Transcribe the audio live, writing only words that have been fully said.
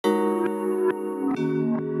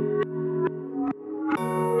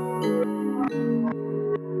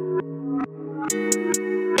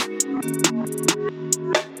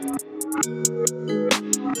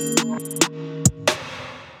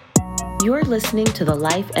listening to the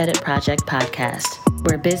Life Edit Project podcast,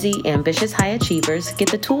 where busy, ambitious high achievers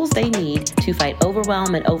get the tools they need to fight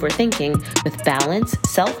overwhelm and overthinking with balance,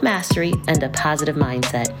 self-mastery, and a positive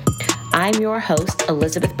mindset. I'm your host,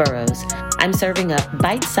 Elizabeth Burrows. I'm serving up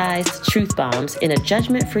bite-sized truth bombs in a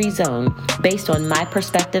judgment-free zone based on my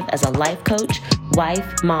perspective as a life coach,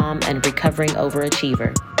 wife, mom, and recovering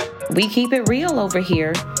overachiever. We keep it real over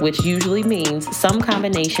here, which usually means some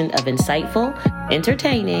combination of insightful,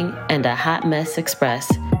 entertaining, and a hot mess express.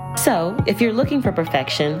 So, if you're looking for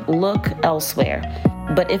perfection, look elsewhere.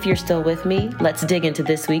 But if you're still with me, let's dig into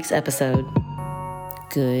this week's episode.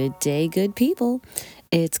 Good day, good people.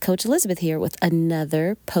 It's Coach Elizabeth here with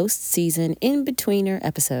another post-season in-betweener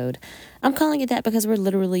episode. I'm calling it that because we're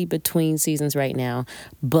literally between seasons right now,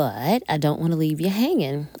 but I don't want to leave you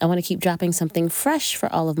hanging. I want to keep dropping something fresh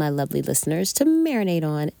for all of my lovely listeners to marinate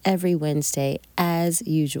on every Wednesday as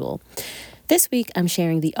usual. This week, I'm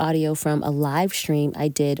sharing the audio from a live stream I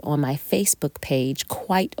did on my Facebook page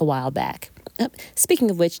quite a while back.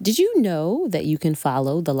 Speaking of which, did you know that you can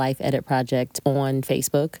follow the Life Edit Project on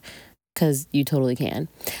Facebook? Because you totally can.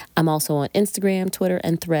 I'm also on Instagram, Twitter,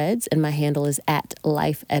 and Threads, and my handle is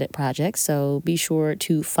 @LifeEditProject, so be sure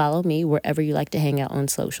to follow me wherever you like to hang out on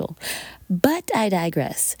social. But I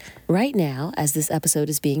digress. Right now, as this episode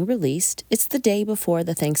is being released, it's the day before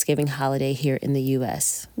the Thanksgiving holiday here in the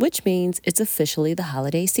U.S., which means it's officially the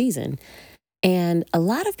holiday season. And a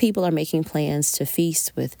lot of people are making plans to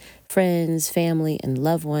feast with friends, family, and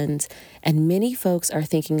loved ones, and many folks are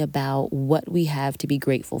thinking about what we have to be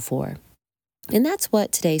grateful for. And that's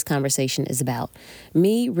what today's conversation is about,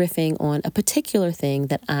 me riffing on a particular thing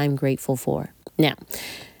that I'm grateful for. Now,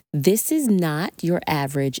 this is not your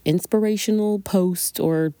average inspirational post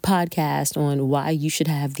or podcast on why you should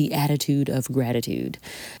have the attitude of gratitude.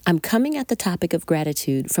 I'm coming at the topic of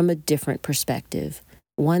gratitude from a different perspective.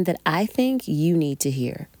 One that I think you need to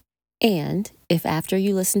hear. And if after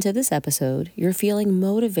you listen to this episode, you're feeling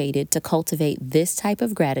motivated to cultivate this type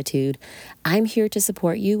of gratitude, I'm here to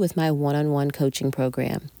support you with my one-on-one coaching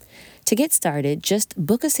program. To get started, just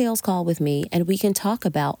book a sales call with me and we can talk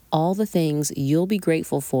about all the things you'll be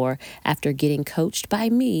grateful for after getting coached by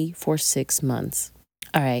me for 6 months.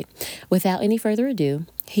 All right, without any further ado,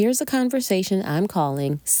 here's a conversation I'm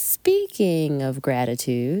calling Speaking of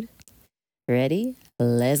Gratitude. Ready?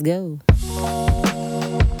 Let's go.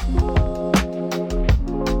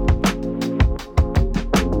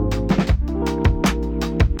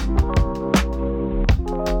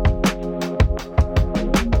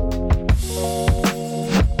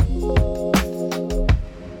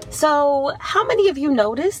 So, how many of you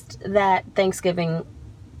noticed that Thanksgiving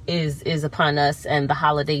is upon us and the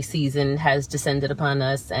holiday season has descended upon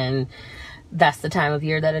us, and that's the time of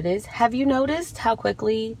year that it is? Have you noticed how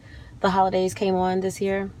quickly the holidays came on this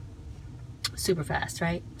year? Super fast,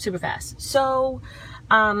 right? Super fast. So,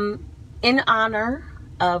 in honor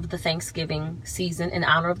of the Thanksgiving season, in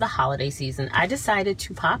honor of the holiday season, I decided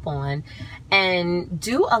to pop on and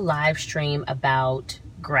do a live stream about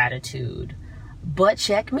gratitude. But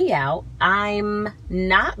check me out. I'm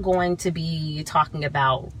not going to be talking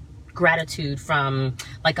about gratitude from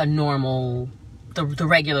like a normal the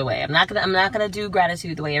regular way. I'm not gonna do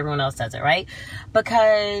gratitude the way everyone else does it, right?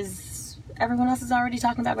 Because everyone else is already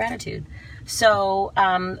talking about gratitude. So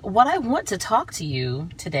what I want to talk to you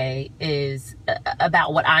today is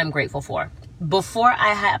about what I'm grateful for. Before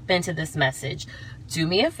I hop into this message, do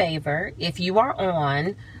me a favor. If you are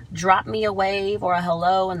on, drop me a wave or a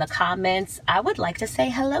hello in the comments. I would like to say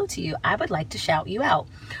hello to you. I would like to shout you out.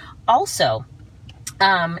 Also,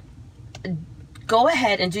 go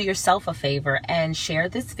ahead and do yourself a favor and share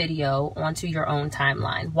this video onto your own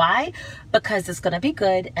timeline. Why? Because it's going to be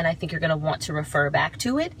good, and I think you're going to want to refer back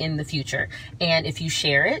to it in the future. And if you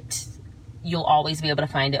share it, you'll always be able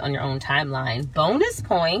to find it on your own timeline. Bonus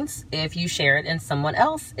points if you share it and someone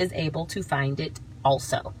else is able to find it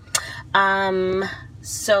also.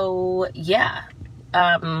 So yeah.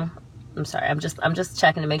 I'm sorry. I'm just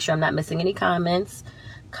checking to make sure I'm not missing any comments,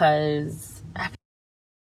 because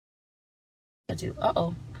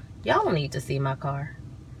y'all don't need to see my car.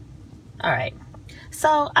 All right.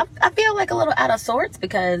 So I feel like a little out of sorts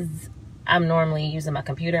because I'm normally using my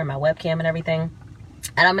computer and my webcam and everything,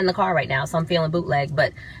 and I'm in the car right now, so I'm feeling bootleg,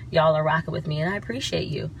 but y'all are rocking with me and I appreciate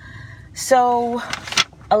you. So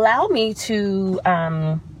allow me to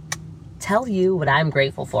tell you what I'm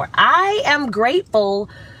grateful for. I am grateful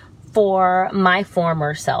for my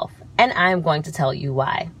former self, and I'm going to tell you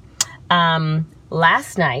why.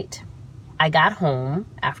 Last night I got home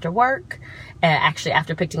after work, actually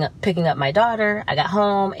after picking up my daughter, I got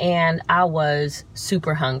home and I was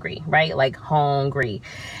super hungry, right? Like hungry.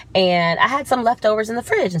 And I had some leftovers in the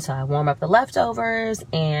fridge. And so I warmed up the leftovers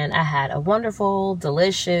and I had a wonderful,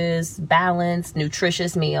 delicious, balanced,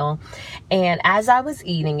 nutritious meal. And as I was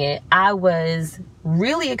eating it, I was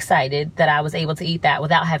really excited that I was able to eat that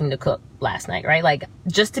without having to cook last night, right? Like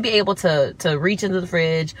just to be able to reach into the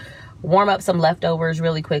fridge, warm up some leftovers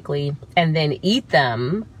really quickly, and then eat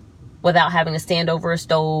them without having to stand over a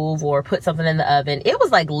stove or put something in the oven. It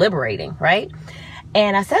was like liberating, right?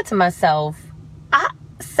 And I said to myself,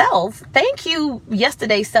 thank you,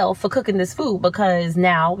 yesterday self, for cooking this food, because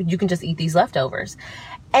now you can just eat these leftovers.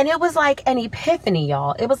 And it was like an epiphany,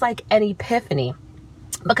 y'all. It was like an epiphany,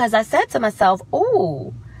 because I said to myself,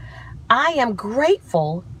 ooh, I am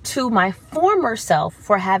grateful to my former self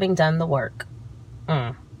for having done the work.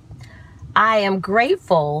 I am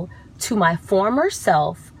grateful to my former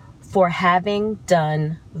self for having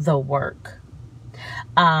done the work.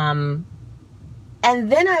 And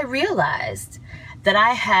then I realized that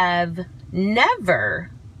I have never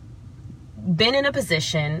been in a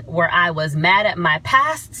position where I was mad at my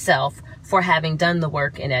past self for having done the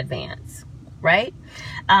work in advance, right?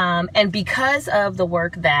 And because of the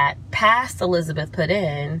work that past Elizabeth put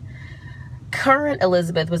in, current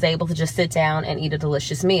Elizabeth was able to just sit down and eat a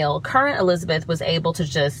delicious meal. Current Elizabeth was able to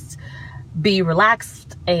just be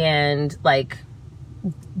relaxed and like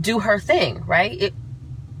do her thing, right?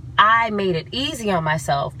 I made it easy on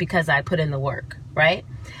myself because I put in the work, right?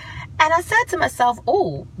 And I said to myself,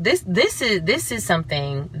 oh, this is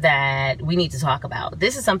something that we need to talk about.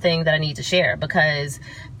 This is something that I need to share, because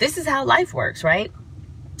this is how life works, right?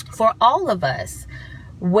 For all of us,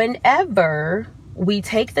 whenever we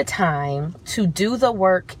take the time to do the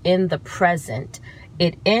work in the present,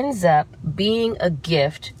 it ends up being a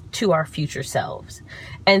gift to our future selves.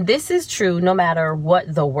 And this is true no matter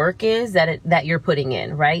what the work is that you're putting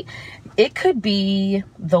in, right? It could be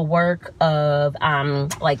the work of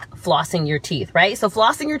like flossing your teeth, right? So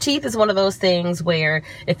flossing your teeth is one of those things where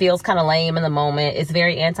it feels kind of lame in the moment. It's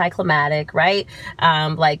very anticlimactic, right?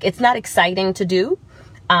 Like it's not exciting to do.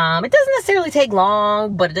 It doesn't necessarily take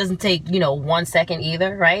long, but it doesn't take, 1 second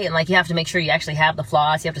either, right? And like you have to make sure you actually have the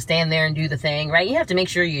floss. You have to stand there and do the thing, right? You have to make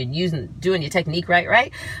sure you're doing your technique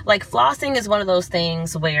right? Like flossing is one of those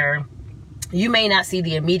things where you may not see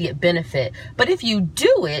the immediate benefit, but if you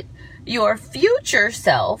do it, your future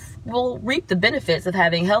self will reap the benefits of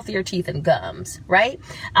having healthier teeth and gums, right?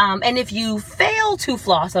 And if you fail to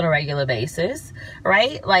floss on a regular basis,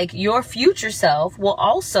 right, like your future self will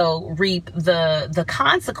also reap the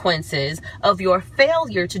consequences of your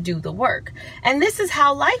failure to do the work. And this is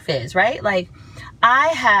how life is, right? Like I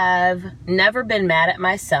have never been mad at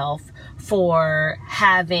myself for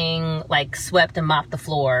having like swept and mopped the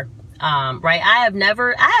floor. Right? I have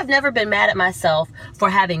never been mad at myself for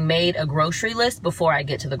having made a grocery list before I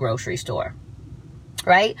get to the grocery store.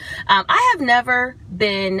 Right? I have never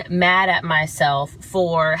been mad at myself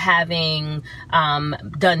for having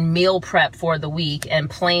done meal prep for the week and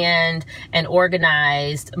planned and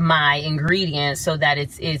organized my ingredients so that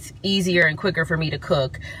it's easier and quicker for me to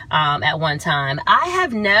cook at one time. I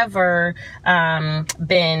have never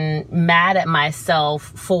been mad at myself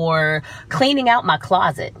for cleaning out my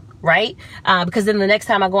closet. Right? Because then the next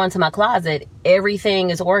time I go into my closet,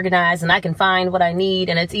 everything is organized and I can find what I need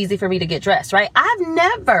and it's easy for me to get dressed, right? I've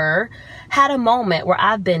never had a moment where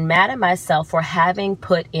I've been mad at myself for having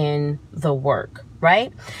put in the work,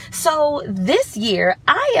 right? So this year,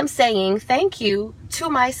 I am saying thank you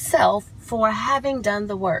to myself for having done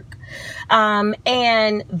the work.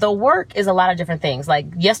 And the work is a lot of different things. Like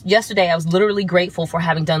yesterday, I was literally grateful for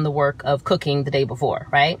having done the work of cooking the day before,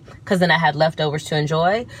 right? Because then I had leftovers to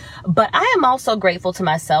enjoy. But I am also grateful to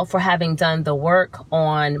myself for having done the work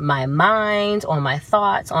on my mind, on my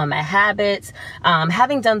thoughts, on my habits,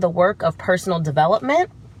 having done the work of personal development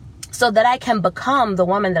so that I can become the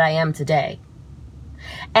woman that I am today.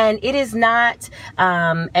 And it is not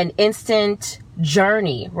an instant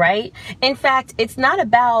journey, right? In fact, it's not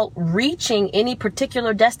about reaching any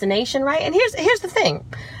particular destination, right? And here's the thing.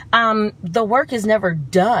 The work is never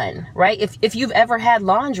done, right? If you've ever had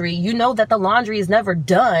laundry, you know that the laundry is never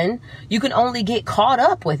done. You can only get caught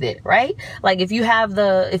up with it, right? Like if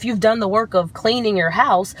you've done the work of cleaning your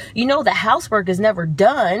house, you know the housework is never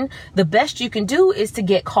done. The best you can do is to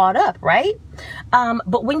get caught up, right?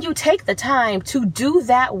 But when you take the time to do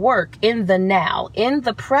that work in the now, in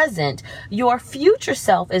the present, your future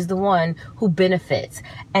self is the one who benefits.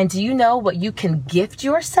 And do you know what you can gift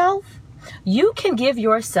yourself? You can give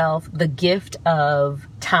yourself the gift of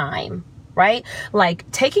time, right? Like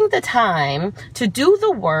taking the time to do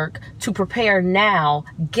the work to prepare now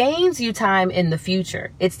gains you time in the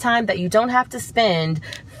future. It's time that you don't have to spend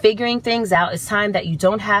figuring things out. It's time that you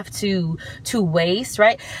don't have to waste,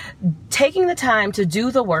 right? Taking the time to do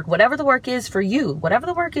the work, whatever the work is for you, whatever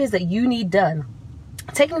the work is that you need done,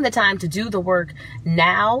 taking the time to do the work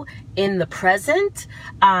now in the present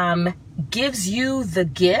gives you the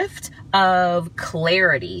gift of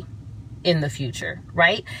clarity in the future,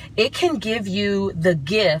 right? It can give you the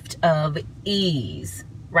gift of ease,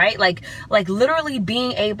 right? Like literally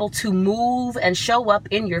being able to move and show up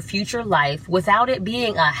in your future life without it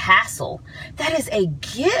being a hassle. That is a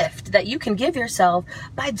gift that you can give yourself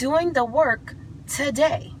by doing the work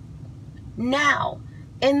today, now,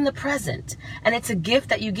 in the present. And it's a gift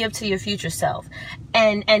that you give to your future self.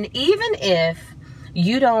 And even if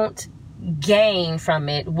you don't gain from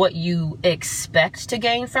it what you expect to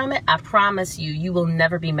gain from it, I promise you will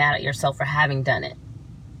never be mad at yourself for having done it.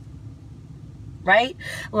 Right?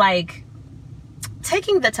 Like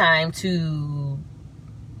taking the time to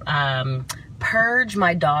purge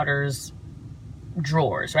my daughter's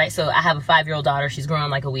drawers, right? So I have a 5-year-old daughter. She's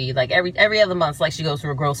growing like a weed. Like every other month, like she goes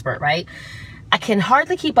through a growth spurt, right? I can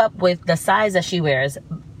hardly keep up with the size that she wears,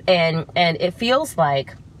 and it feels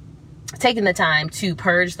like taking the time to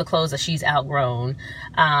purge the clothes that she's outgrown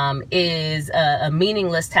is a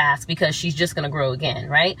meaningless task because she's just going to grow again,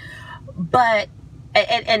 right? But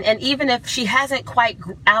and even if she hasn't quite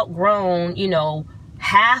outgrown,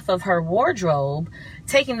 half of her wardrobe,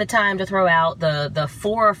 taking the time to throw out the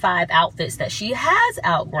 4 or 5 outfits that she has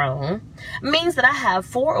outgrown means that I have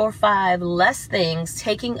 4 or 5 less things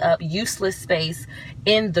taking up useless space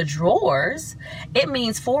in the drawers. It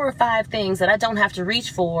means 4 or 5 things that I don't have to reach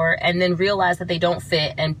for and then realize that they don't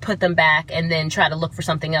fit and put them back and then try to look for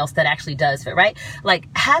something else that actually does fit, right?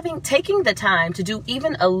 Like taking the time to do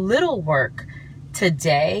even a little work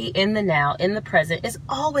today, in the now, in the present, is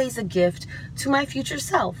always a gift to my future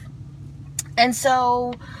self. And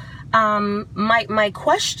so my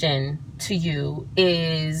question to you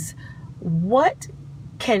is, what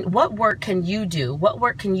work can you do? What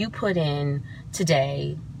work can you put in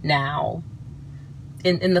today, now,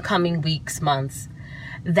 in the coming weeks, months,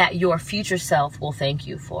 that your future self will thank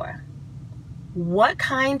you for? What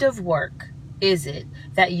kind of work is it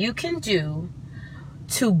that you can do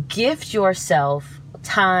to gift yourself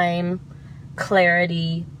time,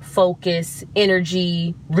 clarity, focus,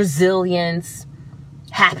 energy, resilience,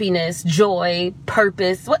 happiness, joy,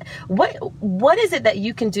 purpose? What is it that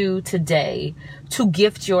you can do today to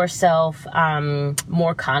gift yourself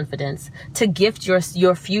more confidence, to gift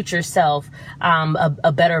your future self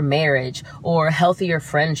a better marriage or healthier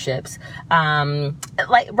friendships? What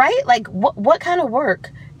kind of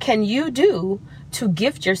work can you do to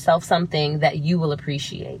gift yourself something that you will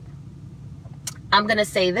appreciate? I'm going to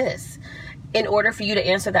say this. In order for you to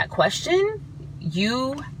answer that question,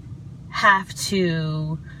 you have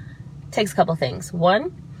to take a couple of things.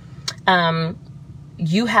 One,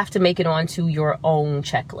 you have to make it onto your own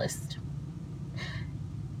checklist.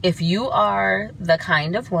 If you are the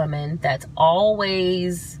kind of woman that's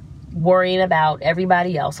always worrying about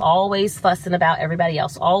everybody else, always fussing about everybody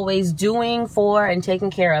else, always doing for and taking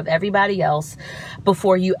care of everybody else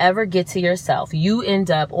before you ever get to yourself, you end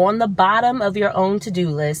up on the bottom of your own to-do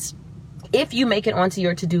list, if you make it onto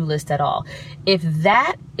your to-do list at all. If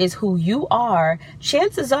that is who you are,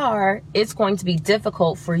 chances are it's going to be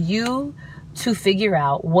difficult for you to figure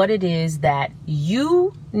out what it is that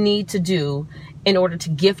you need to do in order to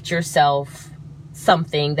gift yourself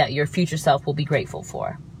something that your future self will be grateful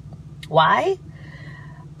for. Why?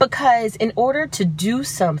 Because in order to do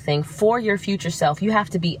something for your future self, you have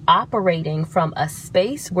to be operating from a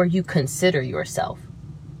space where you consider yourself.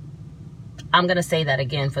 I'm going to say that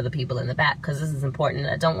again for the people in the back because this is important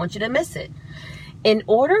and I don't want you to miss it. In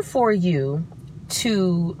order for you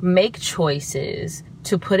to make choices,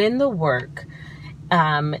 to put in the work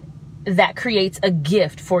that creates a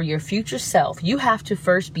gift for your future self, you have to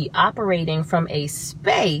first be operating from a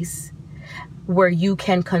space where you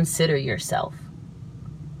can consider yourself.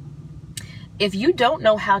 If you don't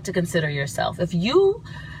know how to consider yourself, if you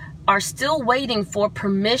are still waiting for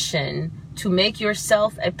permission to make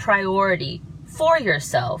yourself a priority for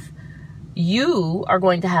yourself, you are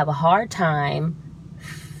going to have a hard time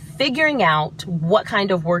figuring out what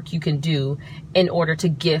kind of work you can do in order to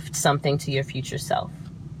gift something to your future self.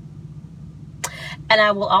 And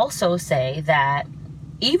I will also say that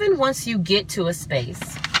even once you get to a space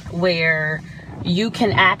where you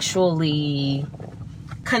can actually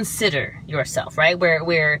consider yourself, right?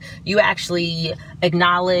 Where you actually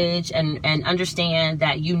acknowledge and understand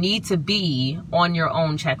that you need to be on your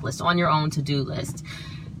own checklist, on your own to-do list.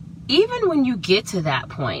 Even when you get to that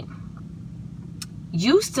point,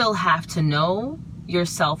 you still have to know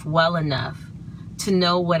yourself well enough to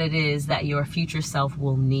know what it is that your future self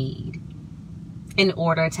will need in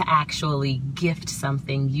order to actually gift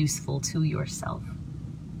something useful to yourself,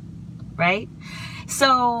 right?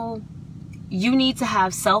 So you need to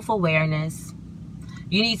have self-awareness.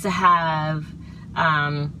 You need to have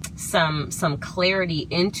some clarity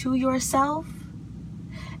into yourself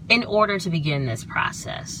in order to begin this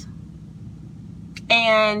process.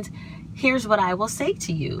 And here's what I will say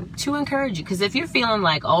to you to encourage you. Because if you're feeling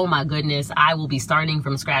like, oh my goodness, I will be starting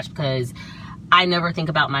from scratch because I never think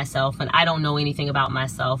about myself and I don't know anything about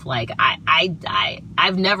myself. Like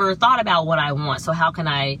I've never thought about what I want. So how can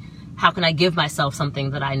I give myself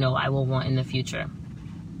something that I know I will want in the future?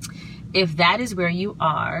 If that is where you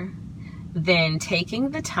are, then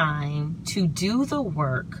taking the time to do the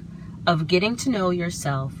work of getting to know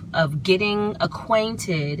yourself, of getting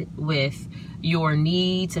acquainted with your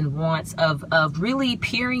needs and wants, of really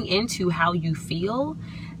peering into how you feel,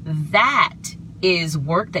 that is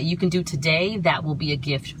work that you can do today that will be a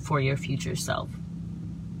gift for your future self.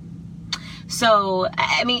 So,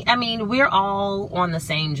 I mean, we're all on the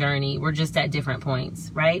same journey. We're just at different points,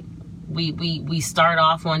 right? We start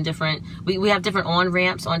off on different, we have different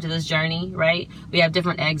on-ramps onto this journey, right? We have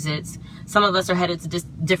different exits. Some of us are headed to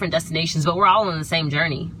different destinations, but we're all on the same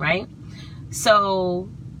journey, right? So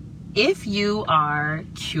if you are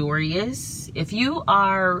curious, if you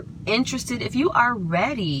are interested, if you are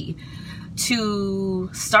ready to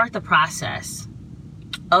start the process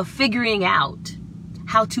of figuring out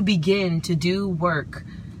how to begin to do work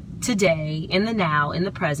today, in the now, in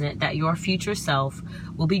the present, that your future self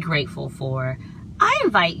will be grateful for, I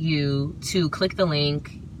invite you to click the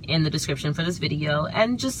link in the description for this video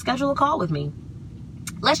and just schedule a call with me.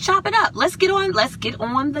 Let's chop it up. Let's get on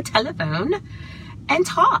the telephone and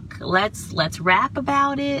talk. Let's rap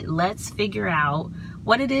about it. Let's figure out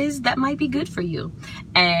what it is that might be good for you.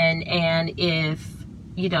 And if,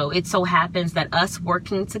 it so happens that us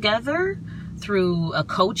working together through a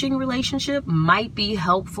coaching relationship might be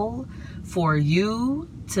helpful for you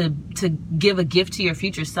to give a gift to your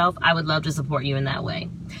future self, I would love to support you in that way.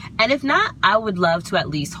 And if not, I would love to at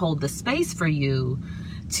least hold the space for you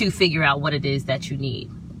to figure out what it is that you need,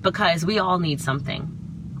 because we all need something.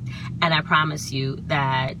 And I promise you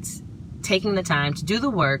that taking the time to do the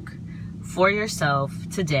work for yourself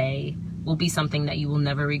today will be something that you will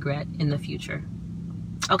never regret in the future.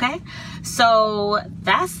 Okay? So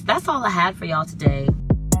that's all I had for y'all today.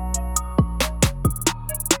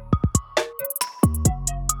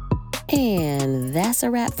 And that's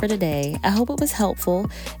a wrap for today. I hope it was helpful.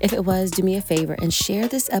 If it was, do me a favor and share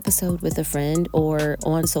this episode with a friend or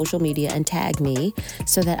on social media and tag me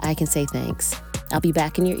so that I can say thanks. I'll be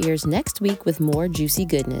back in your ears next week with more juicy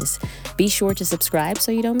goodness. Be sure to subscribe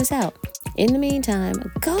so you don't miss out. In the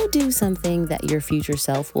meantime, go do something that your future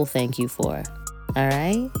self will thank you for. All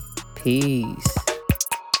right? Peace.